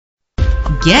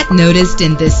Get noticed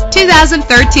in this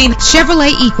 2013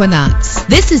 Chevrolet Equinox.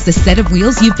 This is the set of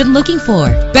wheels you've been looking for.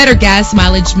 Better gas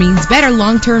mileage means better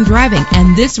long-term driving,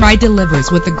 and this ride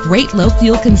delivers with a great low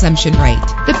fuel consumption rate.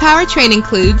 The powertrain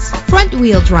includes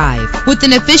front-wheel drive with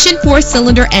an efficient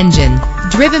 4-cylinder engine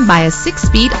driven by a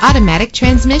 6-speed automatic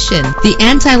transmission. The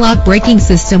anti-lock braking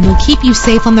system will keep you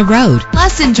safe on the road.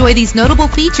 Plus, enjoy these notable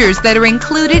features that are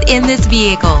included in this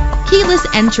vehicle: keyless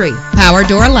entry, power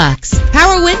door locks,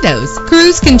 power windows,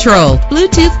 cruise control,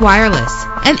 Bluetooth wireless,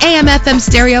 an AM/FM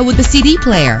stereo with a CD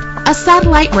player, a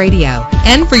satellite radio.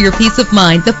 And for your peace of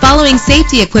mind, the following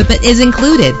safety equipment is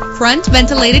included: front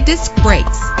ventilated disc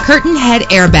brakes, curtain head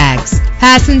airbags,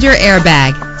 passenger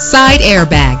airbag, side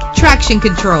airbag, traction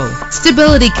control,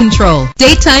 stability control,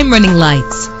 daytime running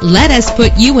lights. Let us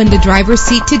put you in the driver's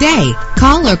seat today.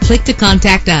 Call or click to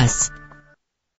contact us.